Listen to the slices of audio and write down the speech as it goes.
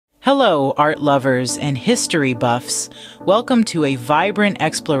Hello, art lovers and history buffs. Welcome to a vibrant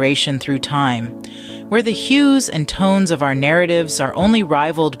exploration through time, where the hues and tones of our narratives are only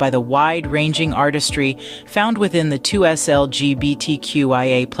rivaled by the wide-ranging artistry found within the 2S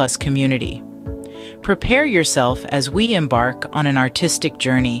LGBTQIA+ community. Prepare yourself as we embark on an artistic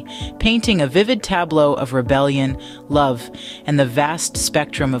journey, painting a vivid tableau of rebellion, love, and the vast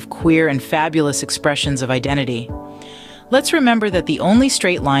spectrum of queer and fabulous expressions of identity. Let's remember that the only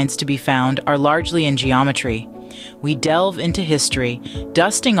straight lines to be found are largely in geometry. We delve into history,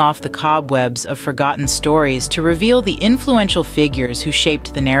 dusting off the cobwebs of forgotten stories to reveal the influential figures who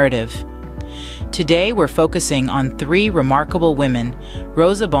shaped the narrative. Today, we're focusing on three remarkable women: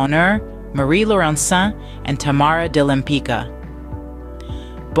 Rosa Bonheur, Laurencin, and Tamara de Lempicka.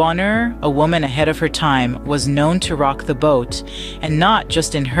 Bonheur, a woman ahead of her time, was known to rock the boat, and not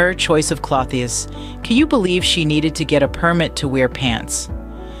just in her choice of clothes. Can you believe she needed to get a permit to wear pants?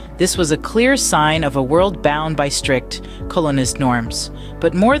 This was a clear sign of a world bound by strict colonist norms,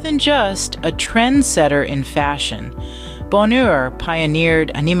 but more than just a trendsetter in fashion. Bonheur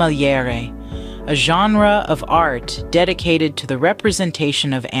pioneered animaliere, a genre of art dedicated to the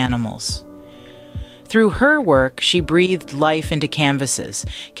representation of animals. Through her work, she breathed life into canvases,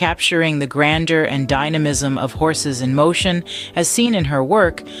 capturing the grandeur and dynamism of horses in motion, as seen in her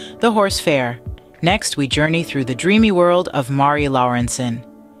work, The Horse Fair. Next, we journey through the dreamy world of Laurencin.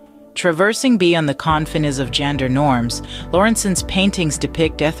 Traversing beyond the confines of gender norms, Laurencin's paintings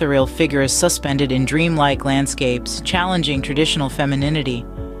depict ethereal figures suspended in dreamlike landscapes, challenging traditional femininity.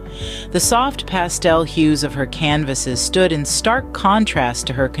 The soft pastel hues of her canvases stood in stark contrast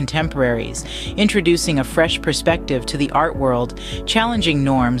to her contemporaries, introducing a fresh perspective to the art world, challenging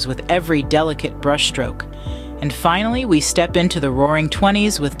norms with every delicate brushstroke. And finally, we step into the Roaring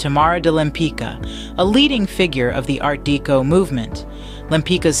Twenties with Tamara de Lempicka, a leading figure of the Art Deco movement.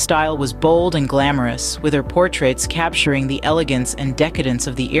 Lempicka's style was bold and glamorous, with her portraits capturing the elegance and decadence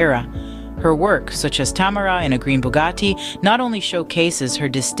of the era. Her work, such as Tamara in a Green Bugatti, not only showcases her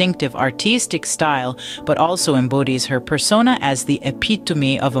distinctive artistic style, but also embodies her persona as the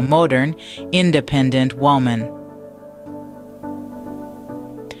epitome of a modern, independent woman.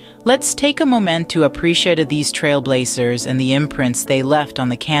 Let's take a moment to appreciate these trailblazers and the imprints they left on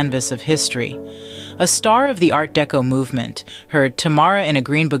the canvas of history. A star of the Art Deco movement, her Tamara in a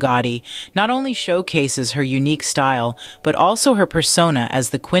Green Bugatti not only showcases her unique style, but also her persona as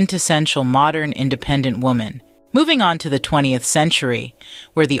the quintessential modern independent woman. Moving on to the 20th century,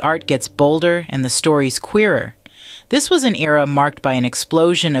 where the art gets bolder and the stories queerer. This was an era marked by an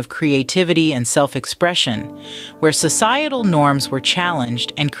explosion of creativity and self-expression, where societal norms were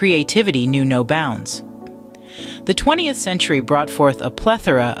challenged and creativity knew no bounds. The 20th century brought forth a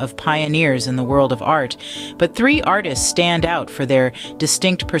plethora of pioneers in the world of art, but three artists stand out for their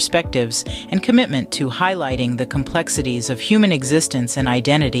distinct perspectives and commitment to highlighting the complexities of human existence and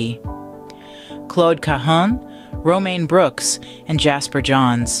identity: Claude Cahun, Romaine Brooks, and Jasper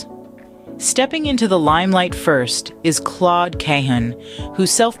Johns. Stepping into the limelight first is Claude Cahun,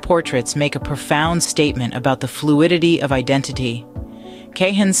 whose self-portraits make a profound statement about the fluidity of identity.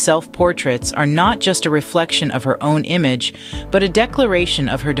 Cahun's self-portraits are not just a reflection of her own image, but a declaration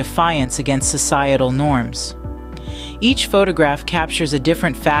of her defiance against societal norms. Each photograph captures a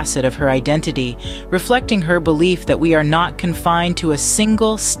different facet of her identity, reflecting her belief that we are not confined to a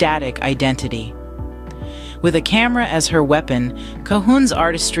single static identity. With a camera as her weapon, Cahun's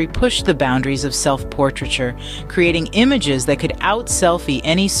artistry pushed the boundaries of self-portraiture, creating images that could out-selfie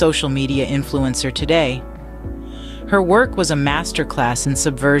any social media influencer today. Her work was a masterclass in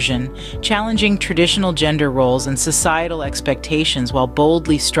subversion, challenging traditional gender roles and societal expectations while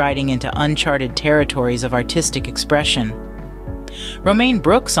boldly striding into uncharted territories of artistic expression. Romaine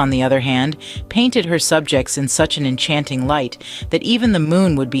Brooks, on the other hand, painted her subjects in such an enchanting light that even the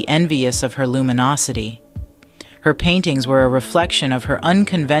moon would be envious of her luminosity. Her paintings were a reflection of her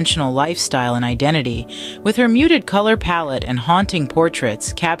unconventional lifestyle and identity, with her muted color palette and haunting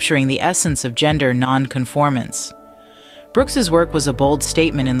portraits capturing the essence of gender non-conformance. Brooks's work was a bold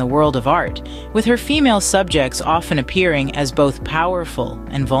statement in the world of art, with her female subjects often appearing as both powerful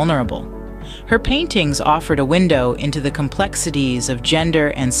and vulnerable. Her paintings offered a window into the complexities of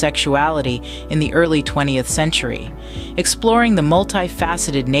gender and sexuality in the early 20th century, exploring the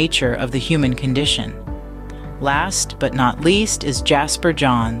multifaceted nature of the human condition. Last but not least is Jasper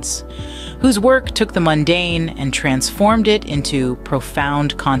Johns, whose work took the mundane and transformed it into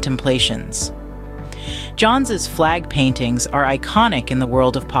profound contemplations. Johns's flag paintings are iconic in the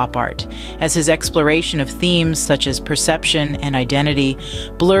world of pop art, as his exploration of themes such as perception and identity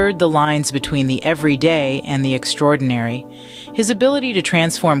blurred the lines between the everyday and the extraordinary. His ability to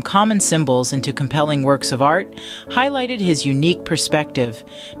transform common symbols into compelling works of art highlighted his unique perspective,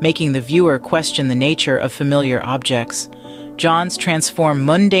 making the viewer question the nature of familiar objects. Johns transformed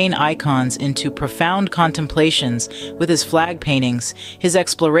mundane icons into profound contemplations with his flag paintings, his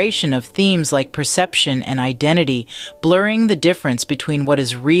exploration of themes like perception and identity, blurring the difference between what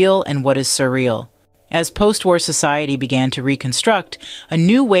is real and what is surreal. As post-war society began to reconstruct, a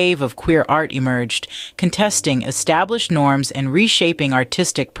new wave of queer art emerged, contesting established norms and reshaping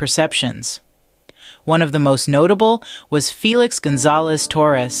artistic perceptions. One of the most notable was Felix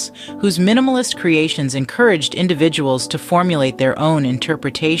Gonzalez-Torres, whose minimalist creations encouraged individuals to formulate their own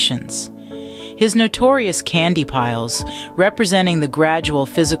interpretations. His notorious candy piles, representing the gradual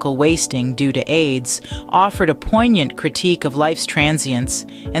physical wasting due to AIDS, offered a poignant critique of life's transience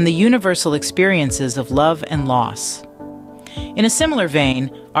and the universal experiences of love and loss. In a similar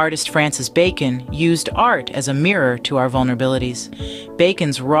vein, artist Francis Bacon used art as a mirror to our vulnerabilities.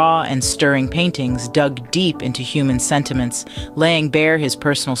 Bacon's raw and stirring paintings dug deep into human sentiments, laying bare his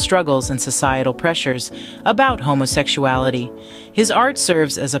personal struggles and societal pressures about homosexuality. His art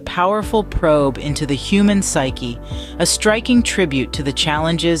serves as a powerful probe into the human psyche, a striking tribute to the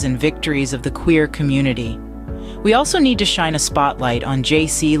challenges and victories of the queer community. We also need to shine a spotlight on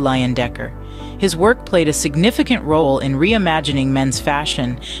J.C. Leyendecker. His work played a significant role in reimagining men's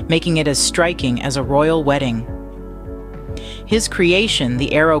fashion, making it as striking as a royal wedding. His creation,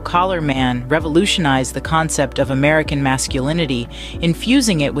 the Arrow Collar Man, revolutionized the concept of American masculinity,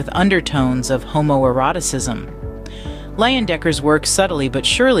 infusing it with undertones of homoeroticism. Leyendecker's work subtly but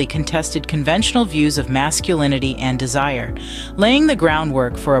surely contested conventional views of masculinity and desire, laying the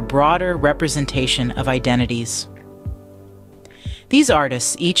groundwork for a broader representation of identities. These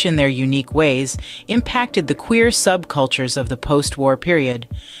artists, each in their unique ways, impacted the queer subcultures of the post-war period.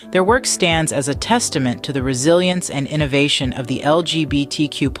 Their work stands as a testament to the resilience and innovation of the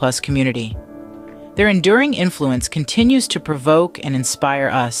LGBTQ+ community. Their enduring influence continues to provoke and inspire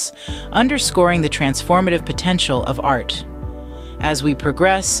us, underscoring the transformative potential of art. As we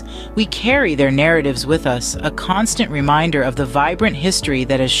progress, we carry their narratives with us, a constant reminder of the vibrant history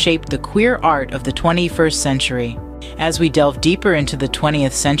that has shaped the queer art of the 21st century. As we delve deeper into the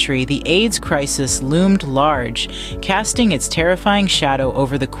 20th century, the AIDS crisis loomed large, casting its terrifying shadow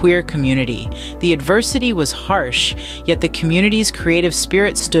over the queer community. The adversity was harsh, yet the community's creative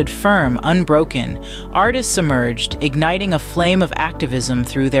spirit stood firm, unbroken. Artists emerged, igniting a flame of activism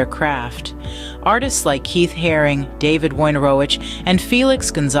through their craft. Artists like Keith Haring, David Wojnarowicz, and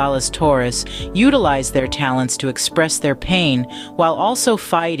Felix Gonzalez-Torres utilized their talents to express their pain, while also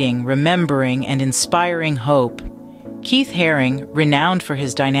fighting, remembering, and inspiring hope. Keith Haring, renowned for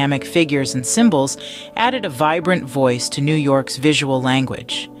his dynamic figures and symbols, added a vibrant voice to New York's visual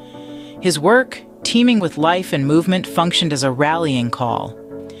language. His work, teeming with life and movement, functioned as a rallying call.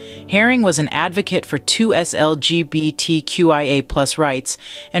 Haring was an advocate for 2S LGBTQIA+ rights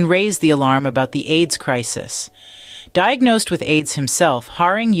and raised the alarm about the AIDS crisis. Diagnosed with AIDS himself,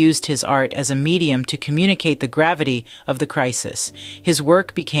 Haring used his art as a medium to communicate the gravity of the crisis. His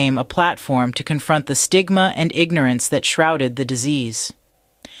work became a platform to confront the stigma and ignorance that shrouded the disease.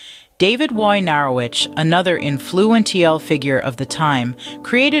 David Wojnarowicz, another influential figure of the time,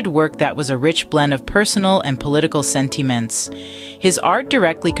 created work that was a rich blend of personal and political sentiments. His art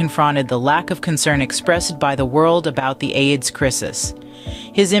directly confronted the lack of concern expressed by the world about the AIDS crisis.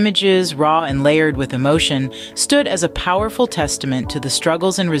 His images, raw and layered with emotion, stood as a powerful testament to the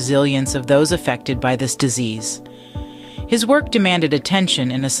struggles and resilience of those affected by this disease. His work demanded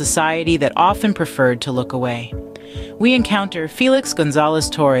attention in a society that often preferred to look away. We encounter Felix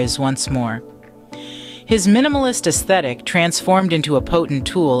Gonzalez-Torres once more. His minimalist aesthetic, transformed into a potent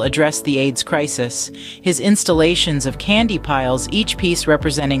tool, addressed the AIDS crisis. His installations of candy piles, each piece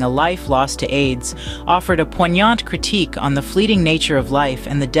representing a life lost to AIDS, offered a poignant critique on the fleeting nature of life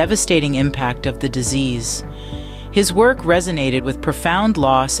and the devastating impact of the disease. His work resonated with profound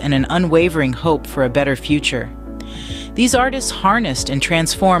loss and an unwavering hope for a better future. These artists harnessed and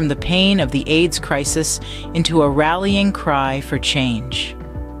transformed the pain of the AIDS crisis into a rallying cry for change.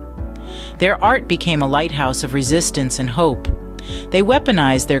 Their art became a lighthouse of resistance and hope. They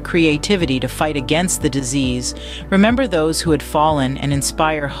weaponized their creativity to fight against the disease, remember those who had fallen, and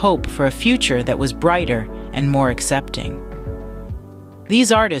inspire hope for a future that was brighter and more accepting.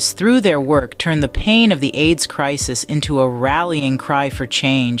 These artists, through their work, turn the pain of the AIDS crisis into a rallying cry for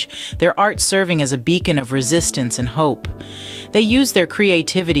change, their art serving as a beacon of resistance and hope. They use their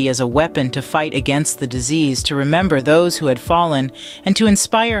creativity as a weapon to fight against the disease, to remember those who had fallen, and to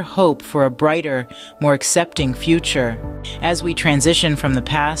inspire hope for a brighter, more accepting future. As we transition from the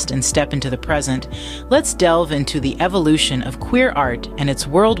past and step into the present, let's delve into the evolution of queer art and its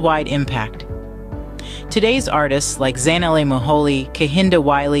worldwide impact. Today's artists like Zanele Muholi, Kehinde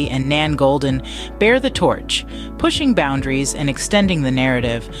Wiley, and Nan Goldin bear the torch, pushing boundaries and extending the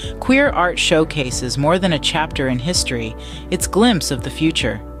narrative. Queer art showcases more than a chapter in history, it's a glimpse of the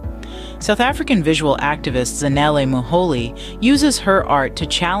future. South African visual activist Zanele Muholi uses her art to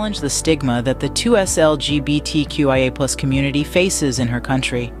challenge the stigma that the 2S LGBTQIA+ community faces in her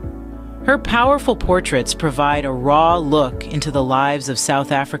country. Her powerful portraits provide a raw look into the lives of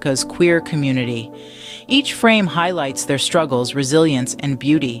South Africa's queer community. Each frame highlights their struggles, resilience, and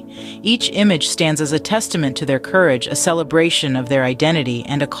beauty. Each image stands as a testament to their courage, a celebration of their identity,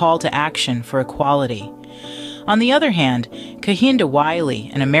 and a call to action for equality. On the other hand, Kehinde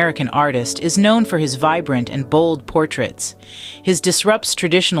Wiley, an American artist, is known for his vibrant and bold portraits. He disrupts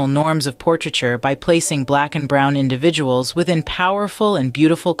traditional norms of portraiture by placing black and brown individuals within powerful and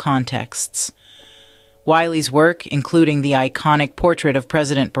beautiful contexts. Wiley's work, including the iconic portrait of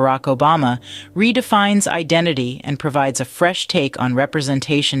President Barack Obama, redefines identity and provides a fresh take on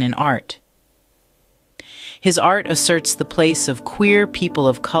representation in art. His art asserts the place of queer people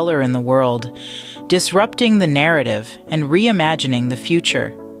of color in the world, disrupting the narrative and reimagining the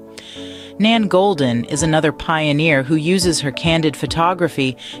future. Nan Goldin is another pioneer who uses her candid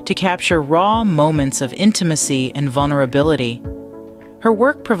photography to capture raw moments of intimacy and vulnerability. Her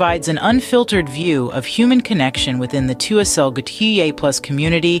work provides an unfiltered view of human connection within the 2SLGTQIA+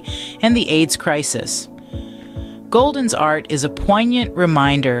 community and the AIDS crisis. Goldin's art is a poignant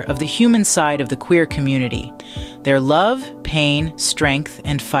reminder of the human side of the queer community, their love, pain, strength,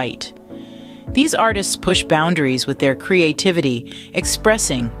 and fight. These artists push boundaries with their creativity,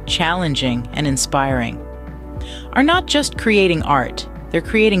 expressing, challenging, and inspiring. Are not just creating art, they're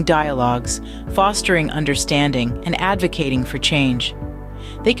creating dialogues, fostering understanding, and advocating for change.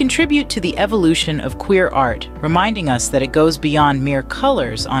 They contribute to the evolution of queer art, reminding us that it goes beyond mere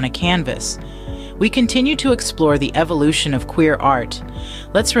colors on a canvas. We continue to explore the evolution of queer art.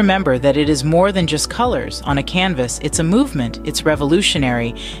 Let's remember that it is more than just colors on a canvas. It's a movement, it's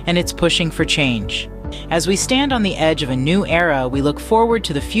revolutionary, and it's pushing for change. As we stand on the edge of a new era, we look forward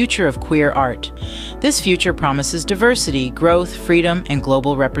to the future of queer art. This future promises diversity, growth, freedom, and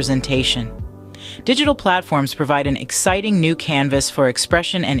global representation. Digital platforms provide an exciting new canvas for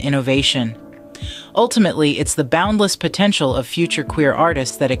expression and innovation. Ultimately, it's the boundless potential of future queer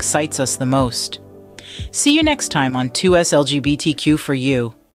artists that excites us the most. See you next time on 2SLGBTQ for You.